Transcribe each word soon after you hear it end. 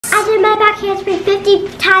I did my back handspring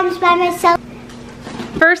 50 times by myself.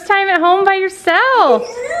 First time at home by yourself.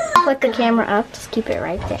 Put the camera up, just keep it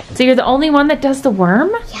right there. So you're the only one that does the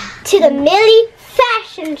worm? Yeah. To the Millie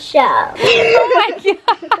fashion show. Oh my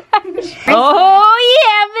gosh. Oh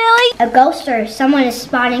yeah, Millie. A ghost or someone is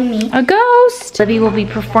spotting me. A ghost. Livvy will be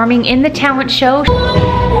performing in the talent show.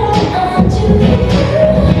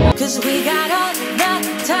 Cause we got all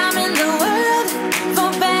the time in the world,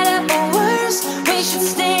 for better or worse, we should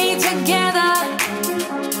stay together.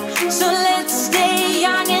 So let's stay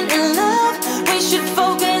young and in love, we should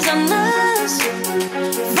focus on us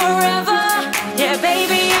forever. Yeah,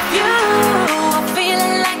 baby, if you are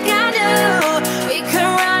feeling like I do, we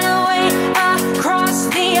could run away across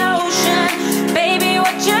the ocean. Baby,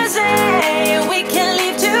 what you say? We can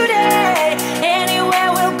leave today.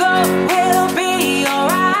 Anywhere we'll go, we'll be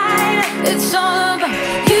alright. It's all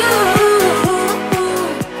about you.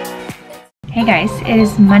 Hey guys, it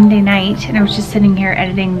is Monday night and I was just sitting here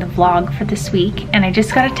editing the vlog for this week and I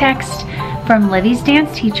just got a text from Livvy's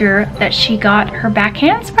dance teacher that she got her back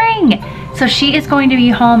handspring. So she is going to be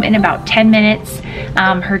home in about 10 minutes.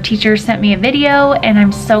 Her teacher sent me a video and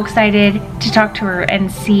I'm so excited to talk to her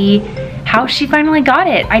and see how she finally got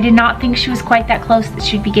it. I did not think she was quite that close that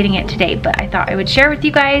she'd be getting it today, but I thought I would share with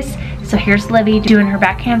you guys. So here's Livvy doing her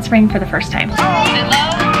back handspring for the first time.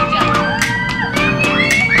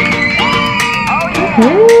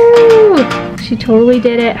 Woo! She totally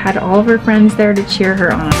did it, had all of her friends there to cheer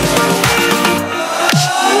her on.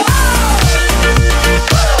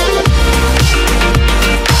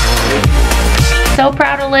 So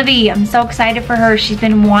proud of Livvy. I'm so excited for her. She's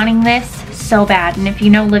been wanting this so bad. And if you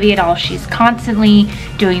know Livvy at all, she's constantly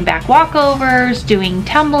doing back walkovers, doing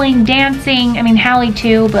tumbling, dancing. I mean, Hallie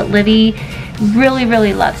too, but Livvy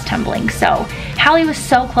really loves tumbling. So Hallie was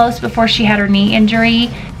so close before she had her knee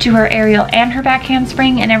injury to her aerial and her back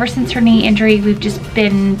handspring, and ever since her knee injury we've just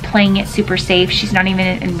been playing it super safe. She's not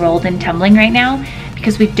even enrolled in tumbling right now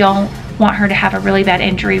because we don't want her to have a really bad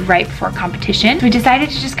injury right before competition. We decided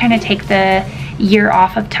to just kind of take the year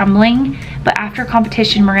off of tumbling, but after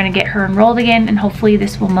competition we're going to get her enrolled again and hopefully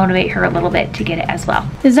this will motivate her a little bit to get it as well.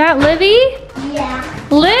 Is that Livvy? Yeah.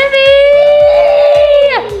 Livvy!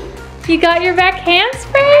 You got your back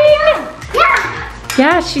handspring? Yeah.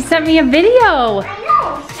 Yeah, she sent me a video. I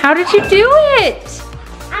know. How did you do it?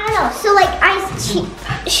 I don't know. So like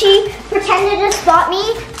she pretended to spot me,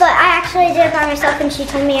 but I actually did it by myself and she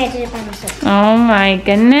told me I did it by myself. Oh my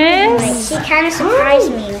goodness. Like, she kind of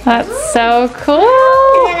surprised me. That's so cool.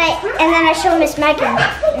 And then I showed Miss Megan.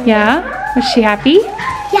 Yeah? Was she happy?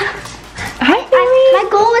 Yeah. Hi, My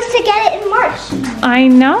goal was to get it in March. I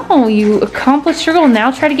know. You accomplished your goal.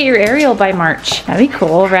 Now try to get your aerial by March. That'd be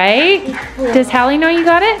cool, right? Does Hallie know you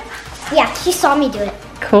got it? Yeah, she saw me do it.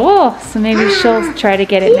 Cool. So maybe she'll try to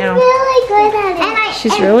get it now. She's really good at it.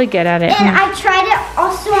 She's really good at it. And I tried it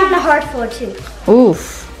also on the hard floor too.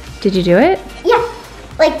 Oof. Did you do it? Yeah,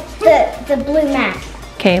 like the blue mat.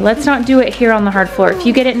 Okay, let's not do it here on the hard floor. If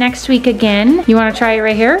you get it next week again, you want to try it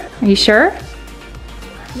right here? Are you sure?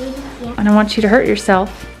 Maybe, yeah. I don't want you to hurt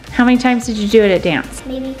yourself. How many times did you do it at dance?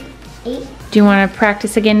 Maybe 8. Do you want to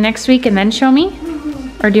practice again next week and then show me?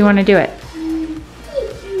 Or do you want to do it?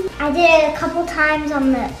 I did it a couple times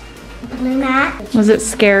on the blue mat. Was it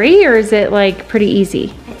scary or is it like pretty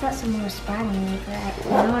easy? I thought someone was spotting me, but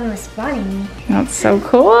no one was spotting me. That's so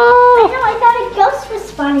cool. I know, I thought a ghost was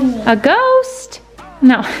spotting me. A ghost?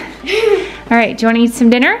 No. All right, do you want to eat some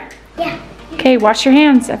dinner? Yeah. Okay, wash your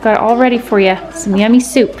hands. I've got it all ready for you. Some yummy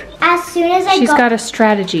soup. As soon as She's got a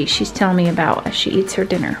strategy she's telling me about as she eats her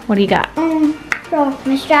dinner. What do you got?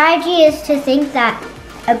 My strategy is to think that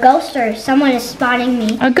a ghost or someone is spotting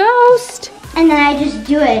me. A ghost. And then I just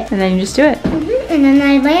do it. And then you just do it. And then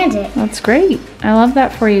I land it. That's great. I love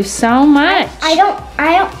that for you so much.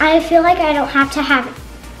 I feel like I don't have to have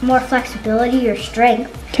more flexibility or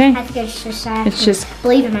strength. Okay. I think I just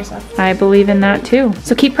believe in myself. I believe in that too.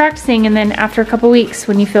 So keep practicing and then after a couple weeks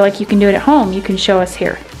when you feel like you can do it at home, you can show us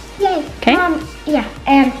here. Yay. Okay? Yeah.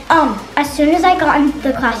 And as soon as I got in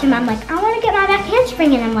the classroom, I'm like, I want to get my back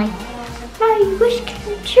handspring, and I'm like, my wish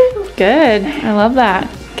came true. Good. I love that.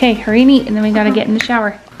 Okay, hurry and eat and then we gotta get in the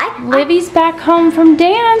shower. Livvy's back home from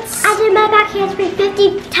dance. I did my back handspring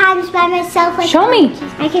 50 times by myself. Show me.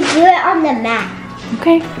 I can do it on the mat.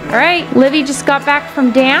 Okay. All right. Livvy just got back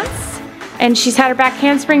from dance and she's had her back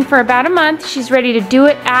handspring for about a month. She's ready to do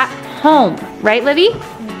it at home. Right, Livvy?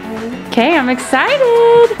 Okay, I'm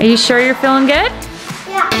excited. Are you sure you're feeling good?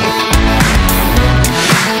 Yeah.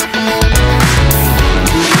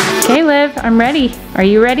 Okay, Liv, I'm ready. Are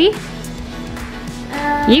you ready?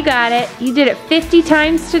 You got it. You did it 50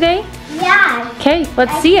 times today? Yeah. Okay,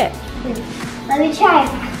 let's see it. Let me try.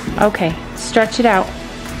 Okay, stretch it out.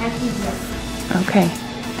 That's easier. Okay,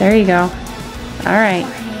 there you go. All right.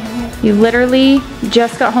 You literally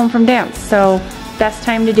just got home from dance, so best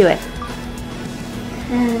time to do it.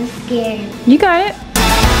 I'm scared. You got it.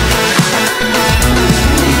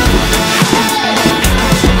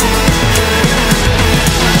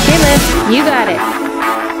 Okay, Liv, you got it.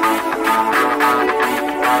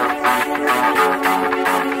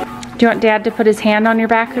 Do you want Dad to put his hand on your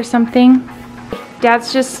back or something?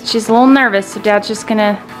 She's a little nervous, so Dad's just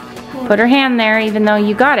gonna put her hand there even though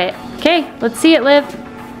you got it. Okay, let's see it, Liv.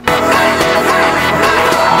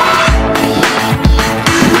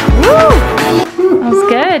 Woo! That was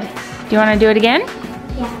good. Do you want to do it again?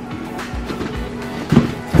 Yeah.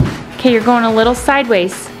 Okay, you're going a little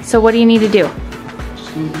sideways. So what do you need to do?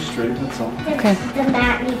 Just need to be straight, that's all. Okay. The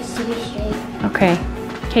mat needs to be straight. Okay.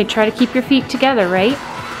 Okay, try to keep your feet together, right?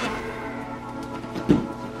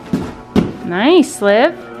 Nice,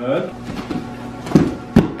 Liv. Good.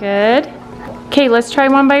 Good. Okay, let's try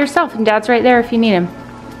one by yourself, and Dad's right there if you need him.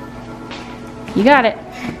 You got it.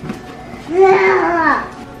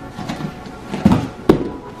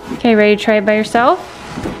 Okay, ready to try it by yourself?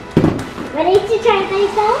 Ready to try it by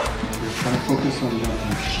yourself? Try to focus on that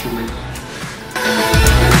straight.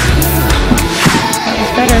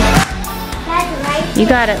 That's better. That's right. You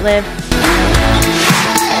got it, Liv.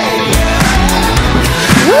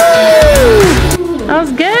 Woo! That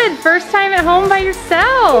was good. First time at home by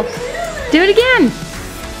yourself. Do it again.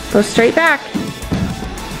 Go straight back.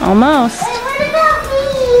 Almost. What about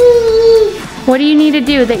me? What do you need to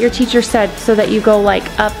do that your teacher said so that you go like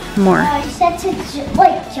up more? She said to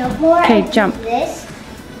jump more. Okay, and jump. do this.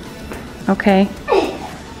 Okay.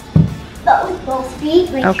 But with both feet.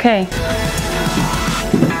 Like, Okay.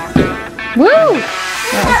 Woo!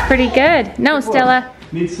 That was pretty good. No, Stella.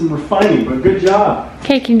 Needs some refining, but good job.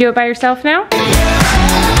 Okay, can you do it by yourself now?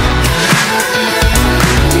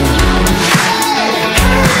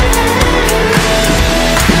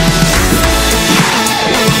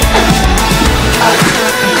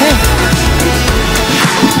 Okay.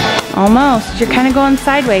 Almost. You're kind of going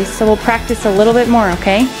sideways, so we'll practice a little bit more,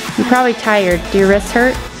 okay? You're probably tired. Do your wrists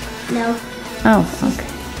hurt? no, Oh,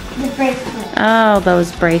 okay. the bracelet. Oh,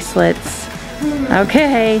 those bracelets.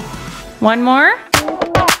 Okay. One more.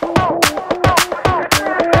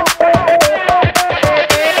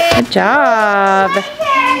 Good job.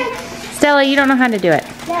 Stella, you don't know how to do it.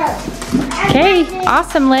 No. Okay,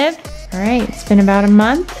 awesome, Liv. All right, it's been about a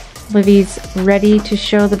month. Livvy's ready to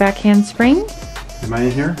show the back handspring. Am I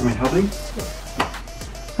in here? Am I helping?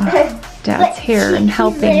 Oh, Dad's here and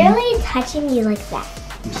helping. She's literally touching you like that.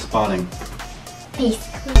 I'm spotting.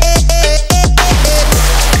 Basically.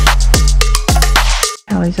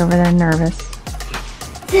 Ellie's over there nervous.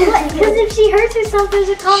 Because if she hurts herself, there's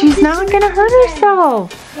a competition. She's not gonna hurt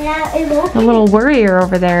herself. Yeah, it won't. A little worrier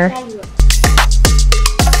over there. That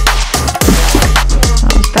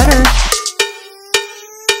was better.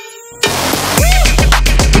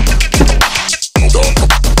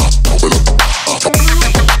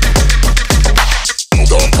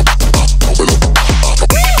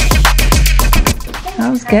 That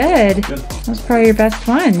was good. That was probably your best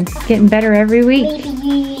one. Getting better every week.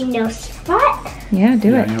 Maybe no spot. Yeah,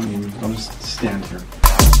 do Yeah, it. you don't need me. I'll just stand here.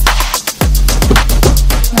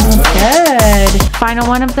 That was good. Final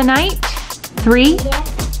one of the night. 3,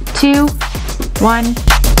 2, 1,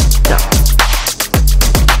 go.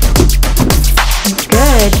 That's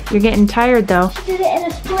good. You're getting tired though. She did it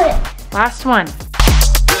in a split. Last one.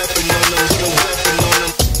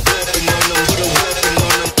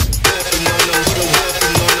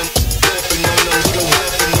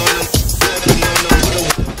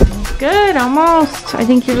 Good, almost. I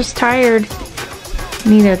think you're just tired.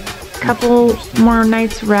 Need a couple more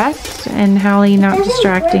nights rest and Hallie not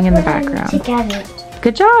distracting in the background. Together.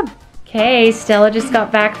 Good job. Okay, Stella just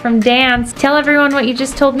got back from dance. Tell everyone what you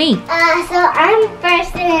just told me. So I'm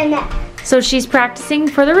first in. So she's practicing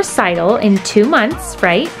for the recital in 2 months,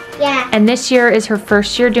 right? Yeah. And this year is her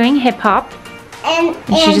first year doing hip hop. And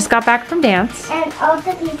She just got back from dance. and all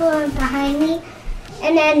the people are behind me,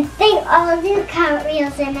 and then they all do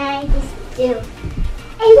cartwheels, and I just do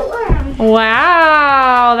a worm.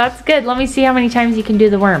 Wow, that's good. Let me see how many times you can do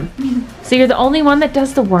the worm. So you're the only one that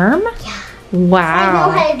does the worm? Yeah. I Wow.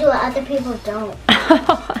 know how to do it. Other people don't.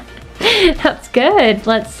 That's good.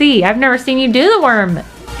 Let's see. I've never seen you do the worm.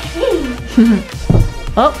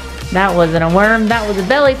 Oh, that wasn't a worm. That was a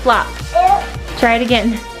belly flop. Try it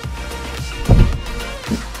again.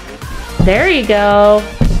 There you go.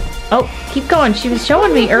 Oh, keep going. She was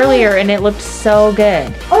showing me earlier and it looked so good.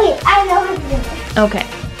 Wait, I know how to do it. Okay.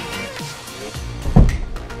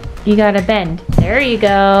 You gotta bend. There you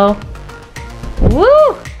go.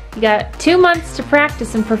 Woo! You got 2 months to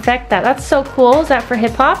practice and perfect that. That's so cool. Is that for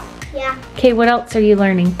hip hop? Yeah. Okay, what else are you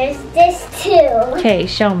learning? There's this too. Okay,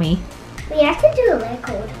 show me. We have to do a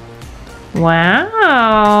record.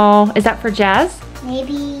 Wow. Is that for jazz?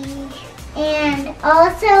 Maybe. And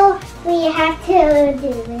also, we have to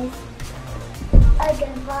do this. A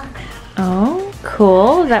good box. Oh,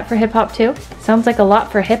 cool. Is that for hip hop too? Sounds like a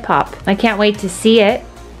lot for hip hop. I can't wait to see it.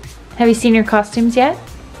 Have you seen your costumes yet?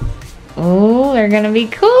 Oh, they're gonna be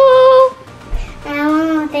cool.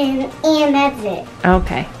 And that's it.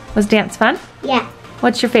 Okay. Was dance fun? Yeah.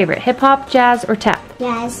 What's your favorite? Hip hop, jazz, or tap?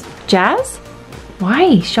 Yes. Jazz?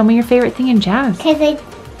 Why? Show me your favorite thing in jazz. Because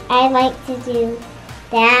I like to do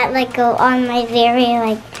that, like go on my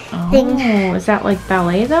very thing. Oh, is that like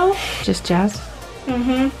ballet though? Just jazz?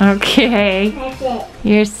 Mm-hmm. Okay. That's it.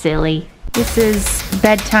 You're silly. This is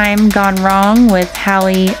Bedtime Gone Wrong with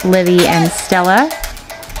Hallie, Livvy, and Stella.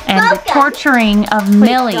 And the torturing of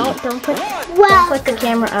Millie. Don't put the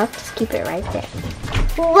camera up. Just keep it right there.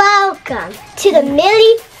 Welcome to the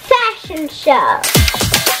Millie Fashion Show.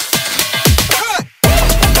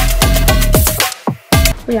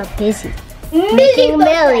 We are busy making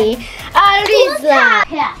Millie a Lisa.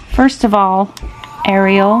 First of all,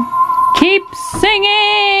 Ariel, keep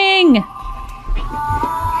singing!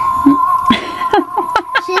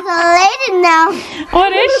 She's a lady now.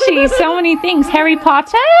 What is she? So many things. Harry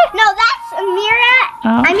Potter? No, that's Amira.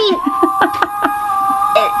 Oh. I mean,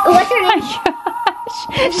 what's her name? Gosh,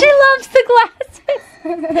 she loves the glasses.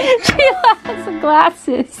 She loves the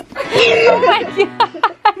glasses. Oh my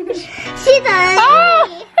gosh. She's a lady.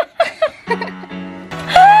 Oh.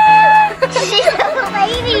 She's a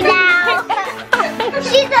lady now.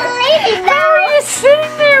 She's a lady now. How are you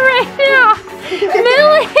sitting there right now?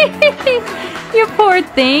 Millie, you poor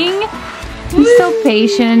thing. You're so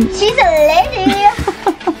patient. She's a lady.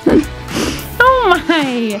 Oh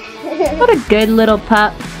my. What a good little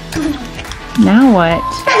pup. Now what?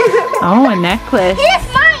 Oh, a necklace.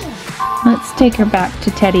 It's mine. Let's take her back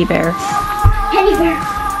to Teddy Bear. Teddy bear.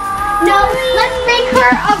 No, let's make her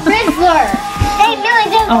a Rizzler. Hey,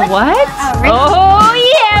 Millie, A what? Oh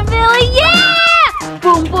yeah, Millie, yeah!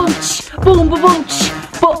 Boom, boom, boom, boom, boom,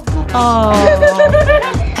 boom. Oh.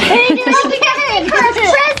 Hey, we gotta make her a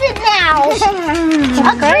present now. A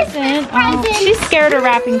Christmas Oh, present. she's scared of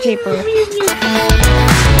wrapping paper. She's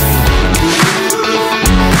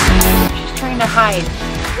trying to hide.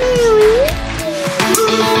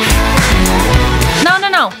 No, no,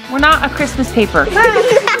 no. We're not a Christmas paper.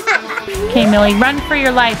 Okay, Millie, run for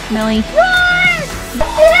your life, Millie.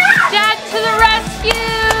 Dad to the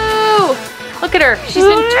rescue! Look at her. She's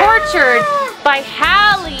been tortured by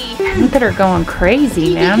Hallie. Look at her going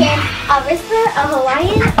crazy, man. A Rizzler, a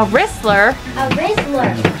Hawaiian, A Wrestler? a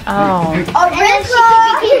Rizzler. Oh. A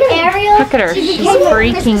Rizzler. She became Ariel. Look at her. She's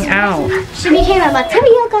freaking out. She became a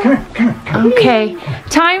Matsuyoga. Okay,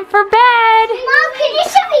 time for bed. Mom, can you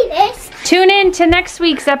show me this? Tune in to next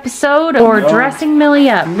week's episode or Dressing Millie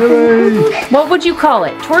Up. What would you call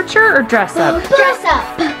it? Torture or dress up? Dress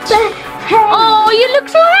up. Oh, you look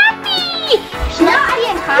so happy. All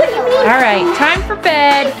All right, time for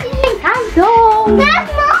bed.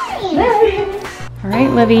 That's mine. All right,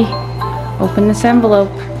 Livvy, open this envelope.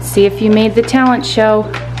 See if you made the talent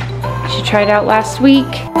show. She tried out last week.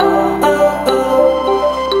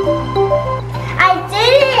 I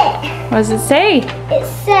did it. What does it say? It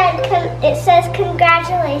says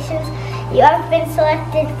congratulations. You have been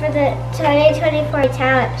selected for the 2024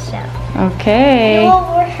 talent show. Okay. You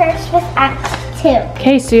will rehearse with Act 2.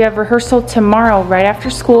 Okay, so you have rehearsal tomorrow right after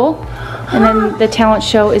school. And then the talent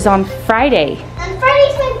show is on Friday. And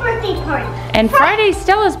Friday's my birthday party. And Friday's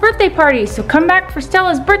Stella's birthday party, so come back for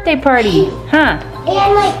Stella's birthday party. Huh?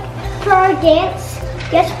 And for our dance,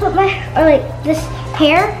 you have to put this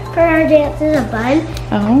hair for our dance is a bun.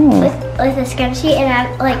 Oh. With a scrunchie and I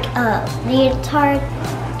have a leotard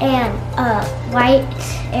and white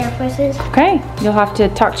Air Forces. Okay, you'll have to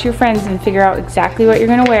talk to your friends and figure out exactly what you're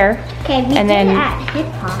gonna wear. Okay, we And did then at hip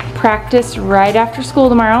hop. practice right after school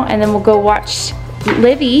tomorrow, and then we'll go watch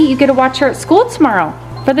Livvy. You get to watch her at school tomorrow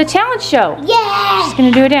for the talent show. Yeah! She's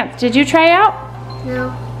gonna do a dance. Did you try out?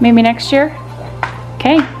 No. Maybe next year?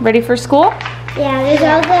 Okay, ready for school? Yeah, there's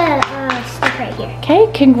all the stuff right here. Okay,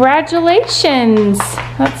 congratulations.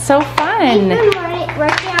 That's so I've fun. been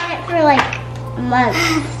working on it for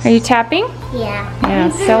months. Are you tapping? Yeah. Yeah,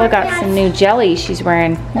 Stella got some new jelly she's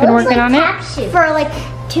wearing. You been working on it? For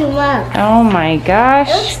 2 months. Oh my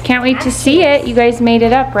gosh. Can't wait to see it. You guys made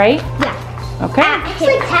it up, right? Yeah. Okay. It's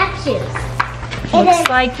like tap shoes. Looks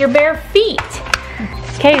like your bare feet.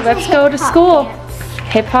 Okay, let's go to school.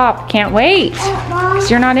 Hip hop, can't wait.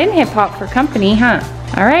 Because you're not in hip hop for company, huh?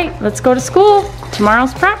 All right, let's go to school.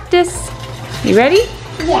 Tomorrow's practice. You ready?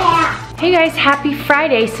 Yeah. Hey guys, happy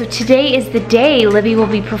Friday. So today is the day Livvy will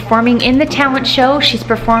be performing in the talent show. She's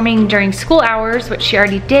performing during school hours, which she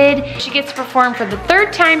already did. She gets to perform for the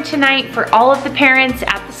 3rd time tonight for all of the parents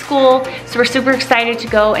at the school. So we're super excited to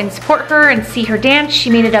go and support her and see her dance.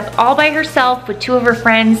 She made it up all by herself with 2 of her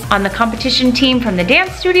friends on the competition team from the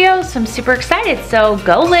dance studio. So I'm super excited. So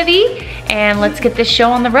go Livvy, and let's get this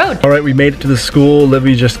show on the road. All right, we made it to the school.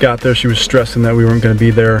 Livvy just got there. She was stressing that we weren't going to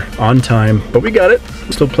be there on time, but we got it.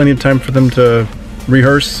 Still plenty of time for them to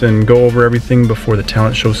rehearse and go over everything before the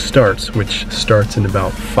talent show starts, which starts in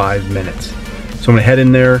about 5 minutes. So I'm gonna head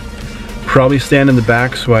in there, probably stand in the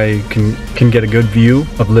back so I can get a good view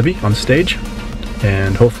of Livvy on stage,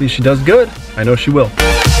 and hopefully she does good. I know she will.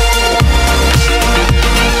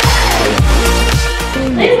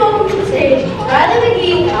 Please welcome to the stage Riley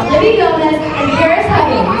McGee, Livvy Gomez, and Paris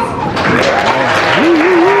Huggins.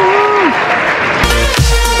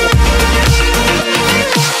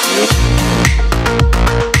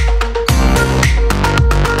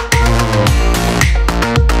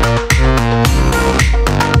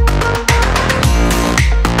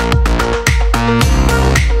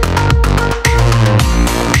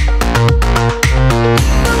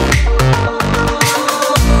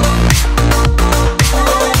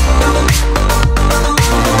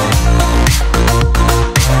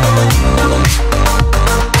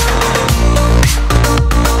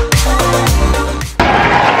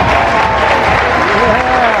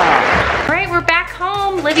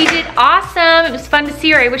 Awesome. It was fun to see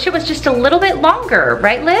her. I wish it was just a little bit longer,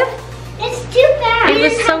 right, Liv? It's too bad. It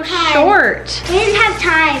was so short. We didn't have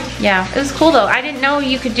time. Yeah, it was cool though. I didn't know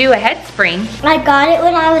you could do a headspring. I got it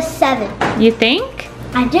when I was 7. You think?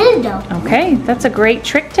 I did though. Okay, that's a great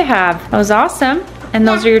trick to have. That was awesome. And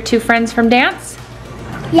those are your 2 friends from dance?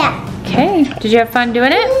 Yeah. Okay. Did you have fun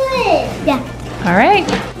doing it? Yeah. All right.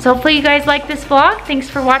 So hopefully you guys like this vlog. Thanks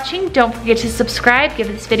for watching. Don't forget to subscribe. Give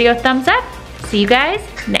this video a thumbs up. See you guys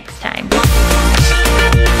next time.